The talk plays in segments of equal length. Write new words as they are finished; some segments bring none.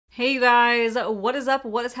Hey you guys, what is up?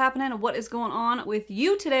 What is happening? What is going on with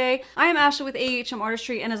you today? I am Ashley with AHM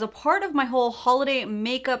Artistry, and as a part of my whole holiday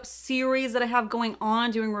makeup series that I have going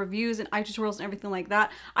on, doing reviews and eye tutorials and everything like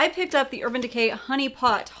that, I picked up the Urban Decay Honey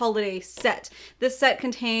Pot Holiday Set. This set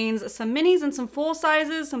contains some minis and some full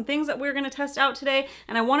sizes, some things that we're going to test out today,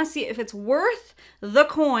 and I want to see if it's worth the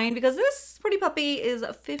coin because this pretty puppy is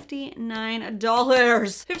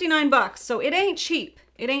 $59. 59 bucks, so it ain't cheap.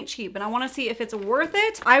 It ain't cheap, and I want to see if it's worth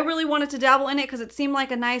it. I really wanted to dabble in it because it seemed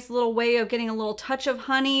like a nice little way of getting a little touch of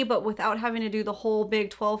honey, but without having to do the whole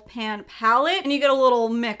big 12-pan palette, and you get a little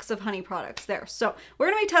mix of honey products there. So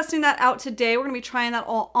we're going to be testing that out today. We're going to be trying that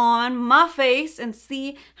all on my face and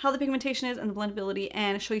see how the pigmentation is and the blendability,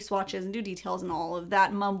 and show you swatches and do details and all of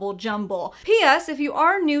that mumble jumble. P.S. If you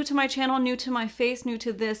are new to my channel, new to my face, new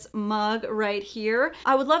to this mug right here,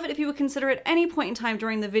 I would love it if you would consider at any point in time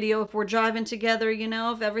during the video, if we're driving together, you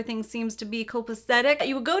know, if everything seems to be copacetic,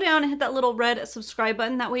 you would go down and hit that little red subscribe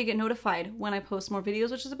button. That way you get notified when I post more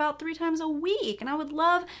videos, which is about 3 times a week. And I would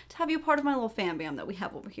love to have you part of my little fan bam that we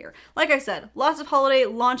have over here. Like I said, lots of holiday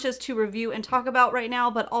launches to review and talk about right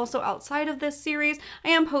now, but also outside of this series, I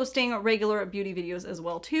am posting regular beauty videos as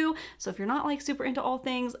well too. So if you're not like super into all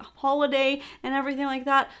things holiday and everything like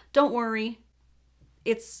that, don't worry.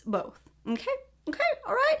 It's both, okay? Okay,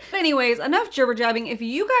 all right. But anyways, enough jibber jabbing. If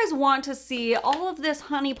you guys want to see all of this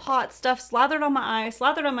honey pot stuff slathered on my eye,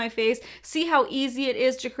 slathered on my face, see how easy it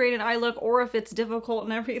is to create an eye look, or if it's difficult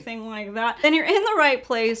and everything like that, then you're in the right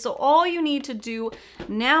place. So all you need to do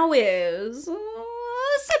now is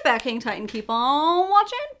sit back, hang tight, and keep on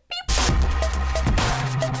watching. Beep.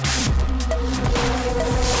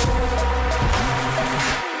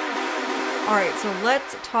 All right, so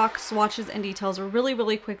let's talk swatches and details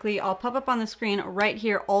really quickly. I'll pop up on the screen right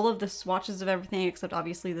here all of the swatches of everything except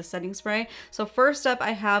obviously the setting spray. So first up,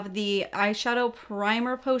 I have the eyeshadow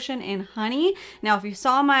primer potion in honey. Now, if you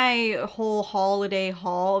saw my whole holiday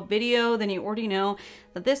haul video, then you already know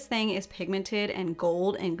that this thing is pigmented and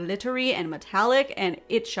gold and glittery and metallic, and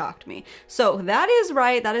it shocked me. So that is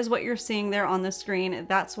right. That is what you're seeing there on the screen.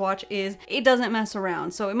 That swatch is, it doesn't mess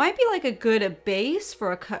around. So it might be like a good base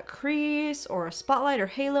for a cut crease or a spotlight or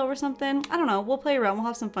halo or something. I don't know. We'll play around. We'll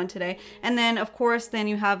have some fun today. And then of course, then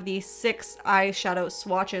you have the 6 eyeshadow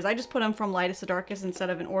swatches. I just put them from lightest to darkest instead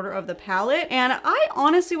of in order of the palette. And I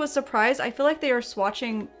honestly was surprised. I feel like they are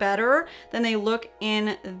swatching better than they look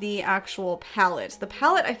in the actual palette. The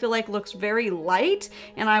palette I feel like looks very light,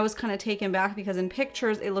 and I was kind of taken back because in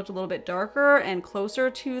pictures it looked a little bit darker and closer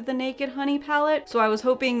to the Naked Honey palette. So I was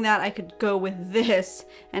hoping that I could go with this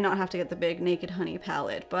and not have to get the big Naked Honey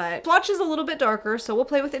palette. But swatch is a little bit darker, so we'll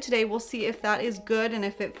play with it today. We'll see if that is good and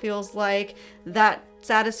if it feels like that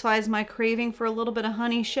satisfies my craving for a little bit of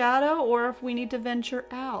honey shadow, or if we need to venture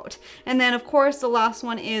out. And then of course the last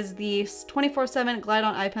one is the 24/7 Glide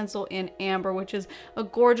On Eye Pencil in Amber, which is a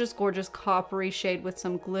gorgeous coppery shade with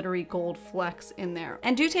some glittery gold flecks in there.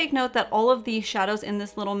 And do take note that all of the shadows in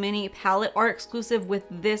this little mini palette are exclusive with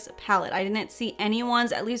this palette. I didn't see any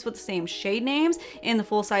ones, at least with the same shade names, in the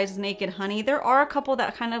full size Naked Honey. There are a couple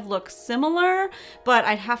that kind of look similar, but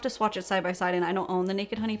I'd have to swatch it side by side, and I don't own the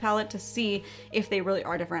Naked Honey palette to see if they really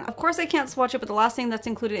are different. Of course I can't swatch it, but the last thing that's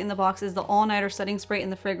included in the box is the All-Nighter Setting Spray in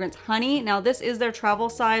the fragrance Honey. Now this is their travel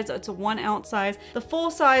size. It's a 1 ounce size. The full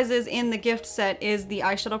sizes in the gift set is the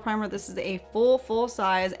eyeshadow primer. This is a full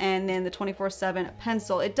size, and then the 24/7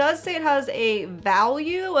 pencil. It does say it has a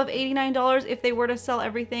value of $89 if they were to sell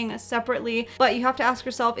everything separately, but you have to ask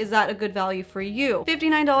yourself, is that a good value for you?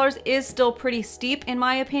 $59 is still pretty steep in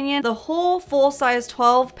my opinion. The whole full size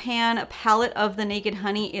 12-pan palette of the Naked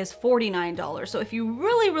Honey is $49. So if you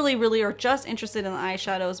really are just interested in the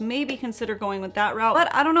eyeshadows, maybe consider going with that route.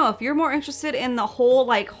 But I don't know, if you're more interested in the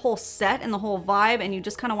whole whole set and the whole vibe, and you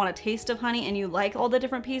just kind of want a taste of honey and you like all the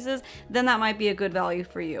different pieces, then that might be a good value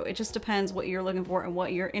for you. It just depends what you're looking for and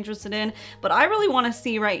what you're interested in. But I really want to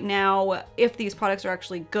see right now if these products are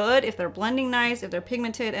actually good, if they're blending nice, if they're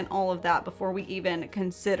pigmented, and all of that before we even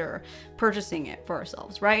consider purchasing it for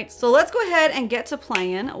ourselves, right? So let's go ahead and get to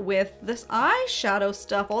playing with this eyeshadow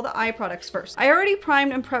stuff, all the eye products first. I already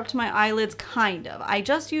primed and prepped my eyelids, kind of. I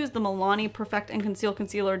just used the Milani Perfect and Conceal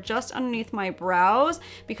Concealer just underneath my brows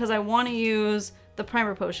because I want to use the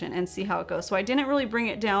primer potion and see how it goes. So I didn't really bring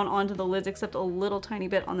it down onto the lids except a little tiny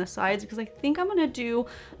bit on the sides because I think I'm gonna do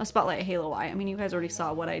a spotlight halo eye. I mean, you guys already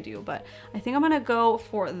saw what I do, but I think I'm gonna go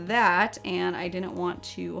for that, and I didn't want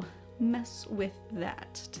to mess with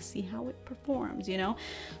that to see how it performs, you know?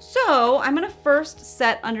 So I'm gonna first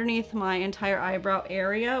set underneath my entire eyebrow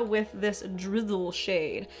area with this Drizzle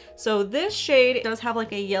shade. So this shade does have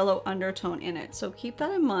like a yellow undertone in it, so keep that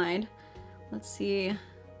in mind. Let's see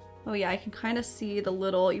Oh yeah, I can kind of see the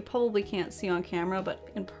little, you probably can't see on camera, but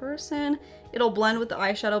in person, it'll blend with the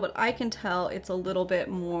eyeshadow, but I can tell it's a little bit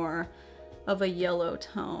more of a yellow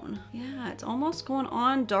tone. Yeah, it's almost going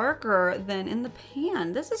on darker than in the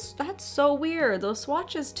pan. That's so weird. Those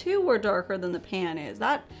swatches too were darker than the pan is.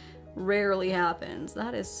 That rarely happens.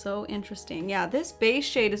 That is so interesting. Yeah, this base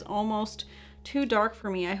shade is almost too dark for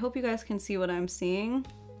me. I hope you guys can see what I'm seeing.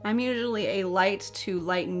 I'm usually a light to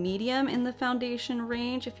light medium in the foundation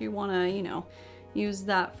range if you want to, you know, use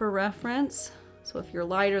that for reference. So if you're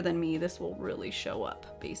lighter than me, this will really show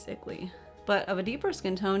up basically. But of a deeper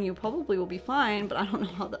skin tone, you probably will be fine, but I don't know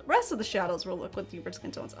how the rest of the shadows will look with deeper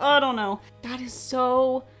skin tones. Oh, I don't know. That is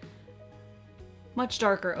so much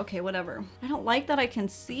darker. Okay, whatever. I don't like that I can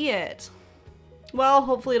see it. Well,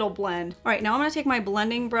 hopefully it'll blend. All right, now I'm gonna take my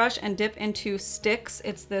blending brush and dip into Sticks.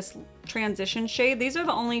 It's this transition shade. These are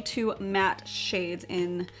the only two matte shades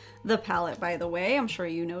in the palette, by the way. I'm sure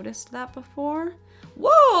you noticed that before.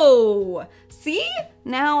 Whoa! See?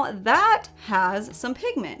 Now that has some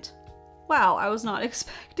pigment. Wow, I was not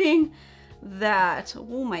expecting that.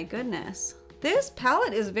 Oh my goodness. This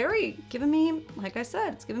palette is very giving me, like I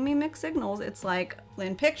said, it's giving me mixed signals. It's like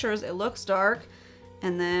in pictures, it looks dark.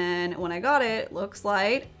 And then when I got it, it looks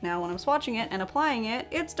light. Now when I'm swatching it and applying it,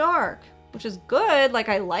 it's dark, which is good. Like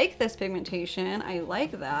I like this pigmentation, I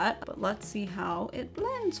like that, but let's see how it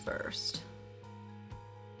blends first.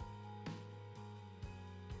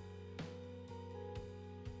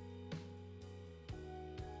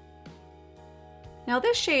 Now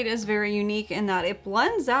this shade is very unique in that it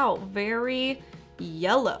blends out very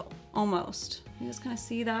yellow, almost. You just kind of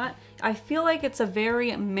see that. I feel like it's a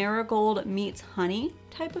very marigold meets honey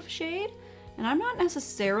type of shade, and I'm not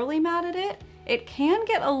necessarily mad at it. It can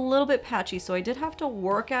get a little bit patchy, so I did have to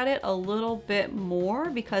work at it a little bit more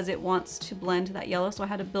because it wants to blend to that yellow, so I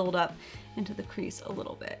had to build up into the crease a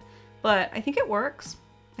little bit. But I think it works.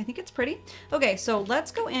 I think it's pretty. Okay, so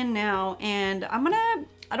let's go in now, and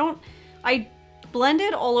I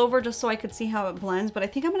blended all over just so I could see how it blends, but I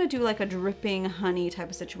think I'm gonna do like a dripping honey type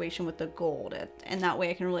of situation with the gold, and that way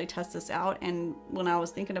I can really test this out. And when I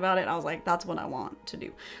was thinking about it, I was like, that's what I want to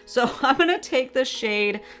do. So I'm gonna take the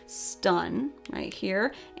shade Stun right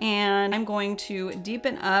here, and I'm going to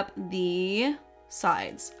deepen up the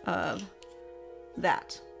sides of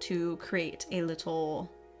that to create a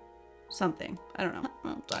little something. I don't know.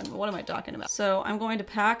 What am I talking about? So I'm going to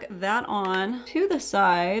pack that on to the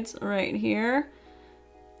sides right here.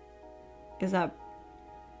 Is that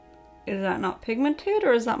not pigmented,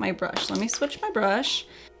 or is that my brush? Let me switch my brush.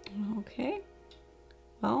 Okay.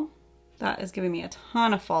 Well, that is giving me a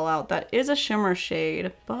ton of fallout. That is a shimmer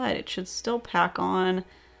shade, but it should still pack on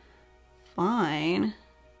fine.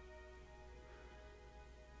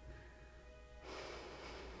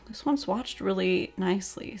 This one swatched really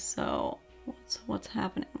nicely, so what's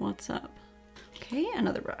happening? What's up? Okay,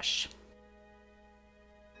 another brush.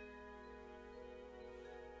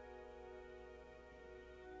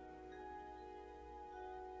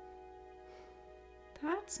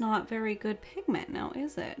 That's not very good pigment now,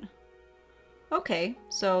 is it? Okay,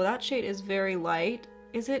 so that shade is very light.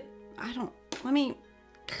 Is it? You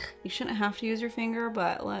shouldn't have to use your finger,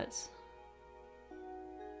 but let's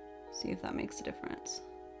see if that makes a difference.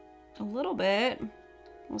 A little bit.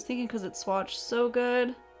 I was thinking because it swatched so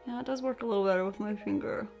good. Yeah, it does work a little better with my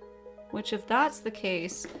finger. Which, if that's the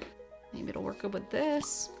case, maybe it'll work good with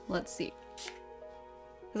this. Let's see.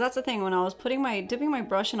 Because that's the thing, when I was dipping my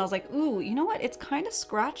brush in, I was like, ooh, you know what? It's kind of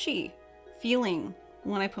scratchy feeling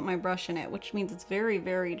when I put my brush in it, which means it's very,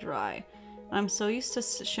 very dry. I'm so used to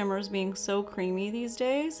shimmers being so creamy these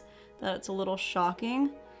days that it's a little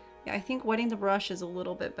shocking. Yeah, I think wetting the brush is a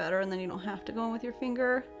little bit better, and then you don't have to go in with your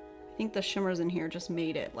finger. I think the shimmers in here just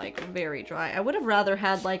made it like very dry. I would have rather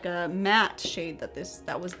had like a matte shade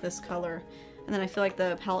that was this color, and then I feel like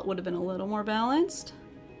the palette would have been a little more balanced.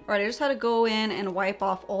 All right, I just had to go in and wipe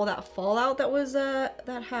off all that fallout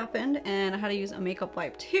that happened, and I had to use a makeup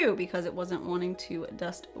wipe too because it wasn't wanting to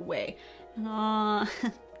dust away.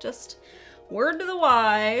 Just word to the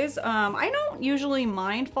wise, I don't usually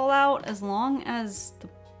mind fallout as long as the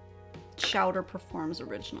chowder performs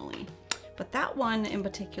originally. But that one in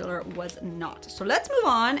particular was not. So let's move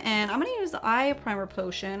on, and I'm gonna use the eye primer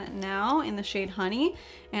potion now in the shade Honey,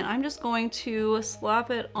 and I'm just going to slap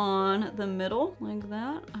it on the middle like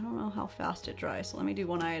that. I don't know how fast it dries, so let me do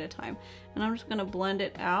one eye at a time. And I'm just gonna blend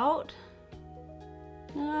it out.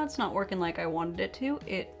 It's not working like I wanted it to.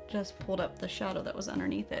 It just pulled up the shadow that was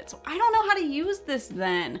underneath it. So I don't know how to use this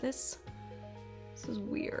then. This is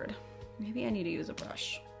weird. Maybe I need to use a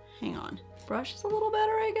brush. Hang on. Brush is a little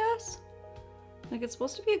better, I guess. Like, it's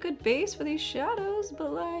supposed to be a good base for these shadows,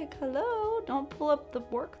 but like, hello, don't pull up the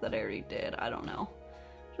work that I already did. I don't know.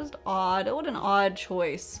 Just odd. What an odd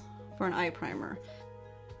choice for an eye primer.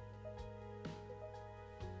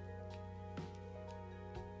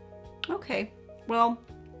 Okay, well,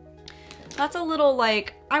 that's a little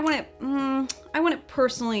like, I wouldn't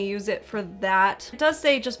personally use it for that. It does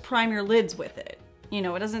say just prime your lids with it. You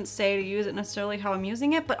know, it doesn't say to use it necessarily how I'm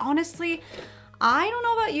using it, but honestly, I don't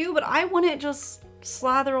know about you, but I wouldn't just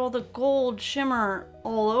slather all the gold shimmer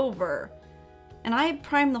all over. And I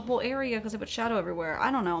primed the whole area because I put shadow everywhere. I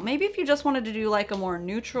don't know. Maybe if you just wanted to do like a more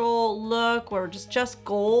neutral look or just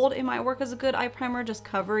gold, it might work as a good eye primer. Just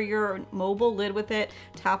cover your mobile lid with it,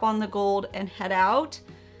 tap on the gold, and head out.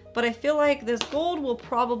 But I feel like this gold will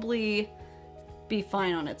probably be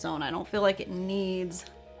fine on its own. I don't feel like it needs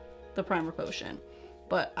the primer potion.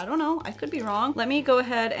 But I don't know, I could be wrong. Let me go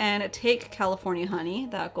ahead and take California Honey,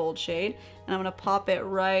 that gold shade, and I'm gonna pop it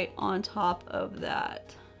right on top of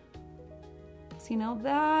that. See, now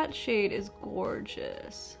that shade is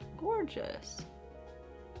gorgeous. Gorgeous.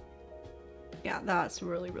 Yeah, that's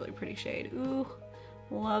really, really pretty shade. Ooh,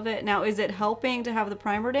 love it. Now, is it helping to have the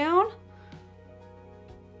primer down?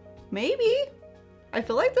 Maybe. I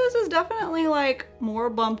feel like this is definitely like more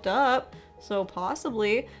bumped up. So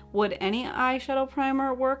possibly, would any eyeshadow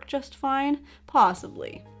primer work just fine?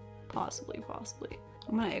 Possibly. Possibly, possibly.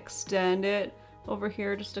 I'm gonna extend it over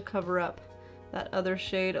here just to cover up that other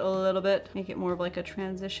shade a little bit. Make it more of like a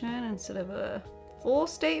transition instead of a full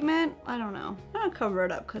statement. I don't know. I'm gonna cover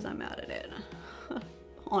it up because I'm mad at it.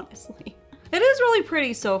 Honestly. It is really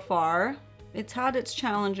pretty so far. It's had its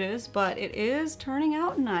challenges, but it is turning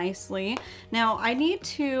out nicely. Now, I need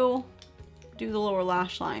to do the lower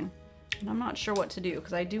lash line. And I'm not sure what to do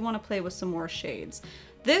because I do want to play with some more shades.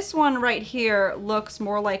 This one right here looks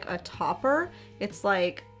more like a topper. It's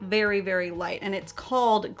like very, very light and it's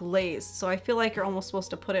called glazed. So I feel like you're almost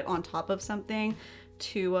supposed to put it on top of something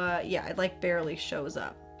to, yeah, it like barely shows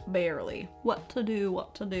up. Barely. What to do,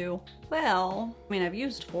 what to do? Well, I mean, I've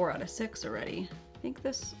used 4 out of 6 already. I think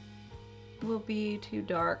this will be too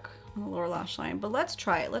dark on the lower lash line, but let's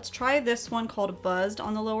try it. Let's try this one called Buzzed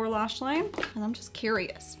on the lower lash line. And I'm just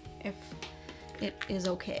curious if it is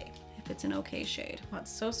okay, if it's an okay shade. Oh,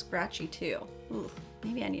 it's so scratchy too. Ooh,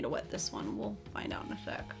 maybe I need to wet this one. We'll find out in a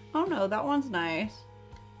sec. Oh no, that one's nice.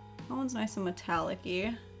 That one's nice and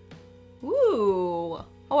metallic-y. Ooh,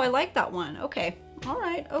 oh, I like that one. Okay, all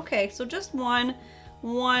right, okay. So just one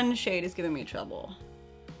shade is giving me trouble.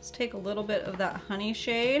 Let's take a little bit of that honey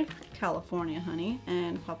shade, California Honey,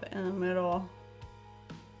 and pop it in the middle.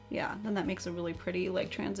 Yeah, then that makes a really pretty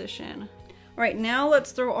like transition. All right, now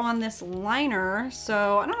let's throw on this liner.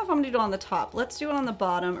 So I don't know if I'm gonna do it on the top. Let's do it on the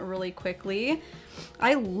bottom really quickly.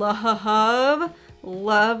 I love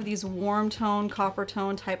these warm tone, copper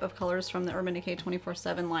tone type of colors from the Urban Decay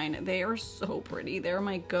 24/7 line. They are so pretty. They're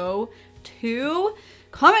my go-to.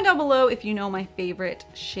 Comment down below if you know my favorite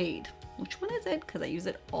shade. Which one is it? Because I use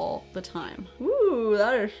it all the time. Ooh,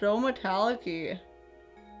 that is so metallic-y.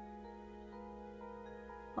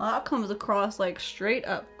 Well, that comes across like straight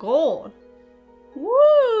up gold.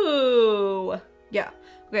 Woo! Yeah.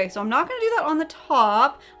 Okay, so I'm not gonna do that on the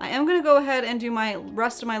top. I am gonna go ahead and do my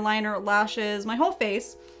rest of my liner, lashes, my whole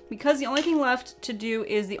face, because the only thing left to do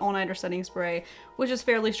is the all-nighter setting spray, which is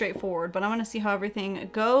fairly straightforward, but I'm gonna see how everything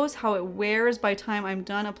goes, how it wears by the time I'm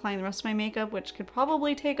done applying the rest of my makeup, which could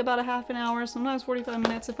probably take about a half an hour, sometimes 45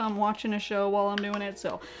 minutes if I'm watching a show while I'm doing it.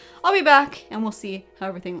 So I'll be back and we'll see how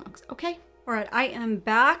everything looks, okay? All right, I am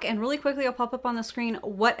back, and really quickly I'll pop up on the screen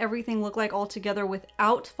what everything looked like all together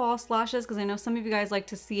without false lashes, because I know some of you guys like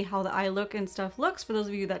to see how the eye look and stuff looks, for those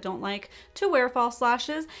of you that don't like to wear false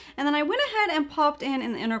lashes. And then I went ahead and popped in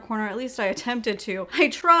the inner corner, at least I attempted to. I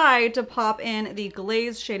tried to pop in the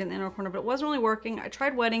glazed shade in the inner corner, but it wasn't really working. I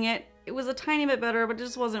tried wetting it. It was a tiny bit better, but it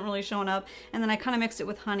just wasn't really showing up. And then I kind of mixed it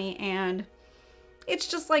with honey, and it's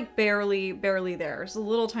just like barely there. It's a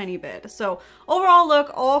little tiny bit. So overall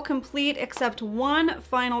look all complete except one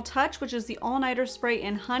final touch, which is the all-nighter spray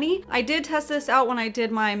in honey. I did test this out when I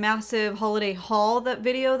did my massive holiday haul, that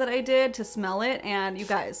video that I did, to smell it, and you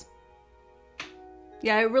guys,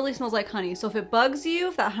 yeah, it really smells like honey. So if it bugs you,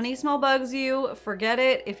 if that honey smell bugs you, forget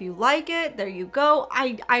it. If you like it, there you go.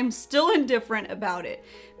 I'm still indifferent about it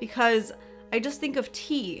because I just think of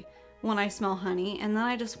tea when I smell honey, and then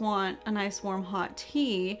I just want a nice warm hot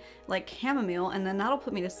tea like chamomile, and then that'll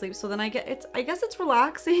put me to sleep. So then I guess it's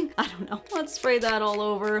relaxing. I don't know. Let's spray that all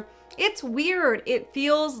over. It's weird. It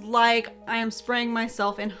feels like I am spraying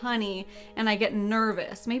myself in honey and I get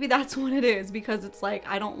nervous. Maybe that's what it is, because it's like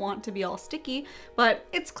I don't want to be all sticky, but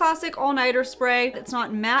it's classic all-nighter spray. It's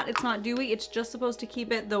not matte, it's not dewy, it's just supposed to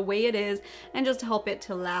keep it the way it is and just to help it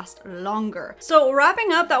to last longer. So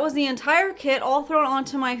wrapping up, that was the entire kit all thrown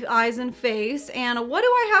onto my eyes and face. And what do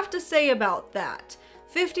I have to say about that?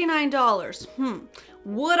 $59.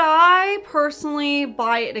 Would I personally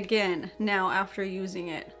buy it again now after using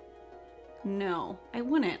it? No, I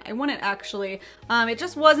wouldn't. I wouldn't actually. It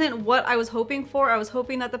just wasn't what I was hoping for. I was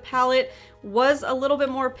hoping that the palette was a little bit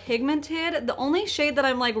more pigmented. The only shade that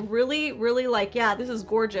I'm like really like, yeah, this is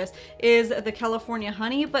gorgeous, is the California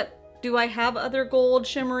Honey. But do I have other gold,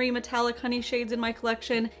 shimmery, metallic honey shades in my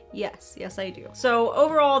collection? Yes, yes I do. So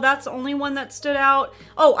overall, that's the only one that stood out.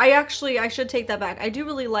 Oh, I should take that back. I do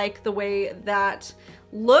really like the way that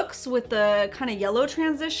looks with the kind of yellow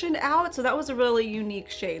transition out, so that was a really unique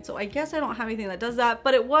shade. So I guess I don't have anything that does that,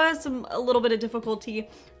 but it was a little bit of difficulty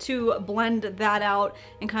to blend that out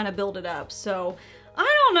and kind of build it up. So I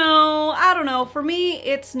don't know. For me,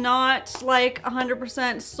 it's not like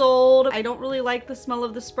 100% sold. I don't really like the smell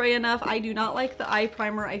of the spray enough. I do not like the eye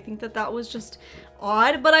primer. I think that that was just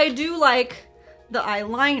odd, but I do like the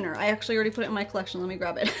eyeliner. I actually already put it in my collection. Let me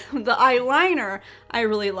grab it. The eyeliner I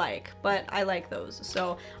really like, but I like those.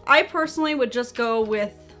 So I personally would just go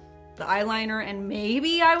with the eyeliner, and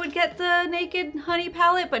maybe I would get the Naked Honey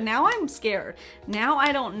palette, but now I'm scared. Now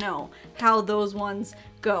I don't know how those ones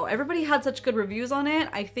go. Everybody had such good reviews on it.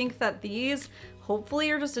 I think that these hopefully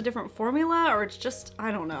are just a different formula, or it's just,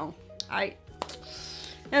 I don't know.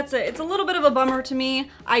 That's it. It's a little bit of a bummer to me.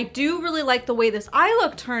 I do really like the way this eye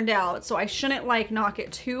look turned out, so I shouldn't like knock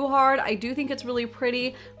it too hard. I do think it's really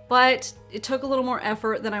pretty, but it took a little more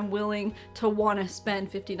effort than I'm willing to want to spend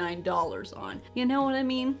 $59 on. You know what I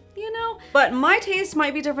mean? You know? But my taste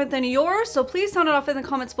might be different than yours, so please sound it off in the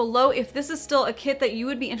comments below if this is still a kit that you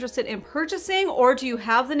would be interested in purchasing, or do you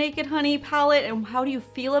have the Naked Honey palette and how do you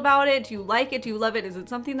feel about it? Do you like it? Do you love it? Is it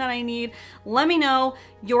something that I need? Let me know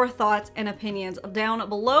your thoughts and opinions down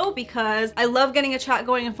below, because I love getting a chat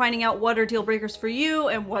going and finding out what are deal breakers for you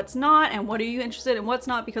and what's not, and what are you interested in, what's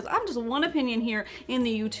not, because I'm just one opinion here in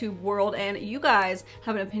the YouTube world, and you guys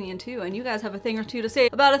have an opinion too, and you guys have a thing or two to say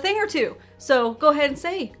about a thing or two. So go ahead and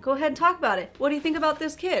say, go ahead and talk about it. What do you think about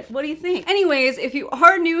this kit? What do you think? Anyways, if you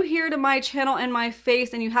are new here to my channel and my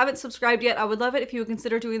face and you haven't subscribed yet, I would love it if you would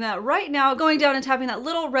consider doing that right now, going down and tapping that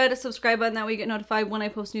little red subscribe button. That way you get notified when I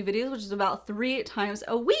post new videos, which is about 3 times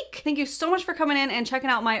a week. Thank you so much for coming in and checking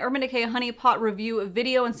out my Urban Decay Honey Pot review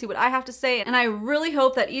video and see what I have to say. And I really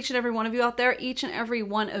hope that each and every one of you out there, each and every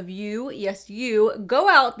one of you, yes you, go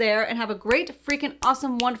out there and have a great, freaking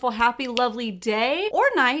awesome, wonderful, happy, lovely day or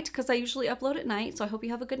night, because I usually upload at night. So I hope you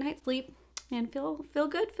have a good night's sleep and feel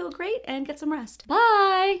good, feel great, and get some rest.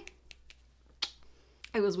 Bye.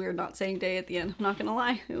 It was weird not saying day at the end. I'm not gonna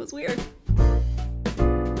lie, it was weird.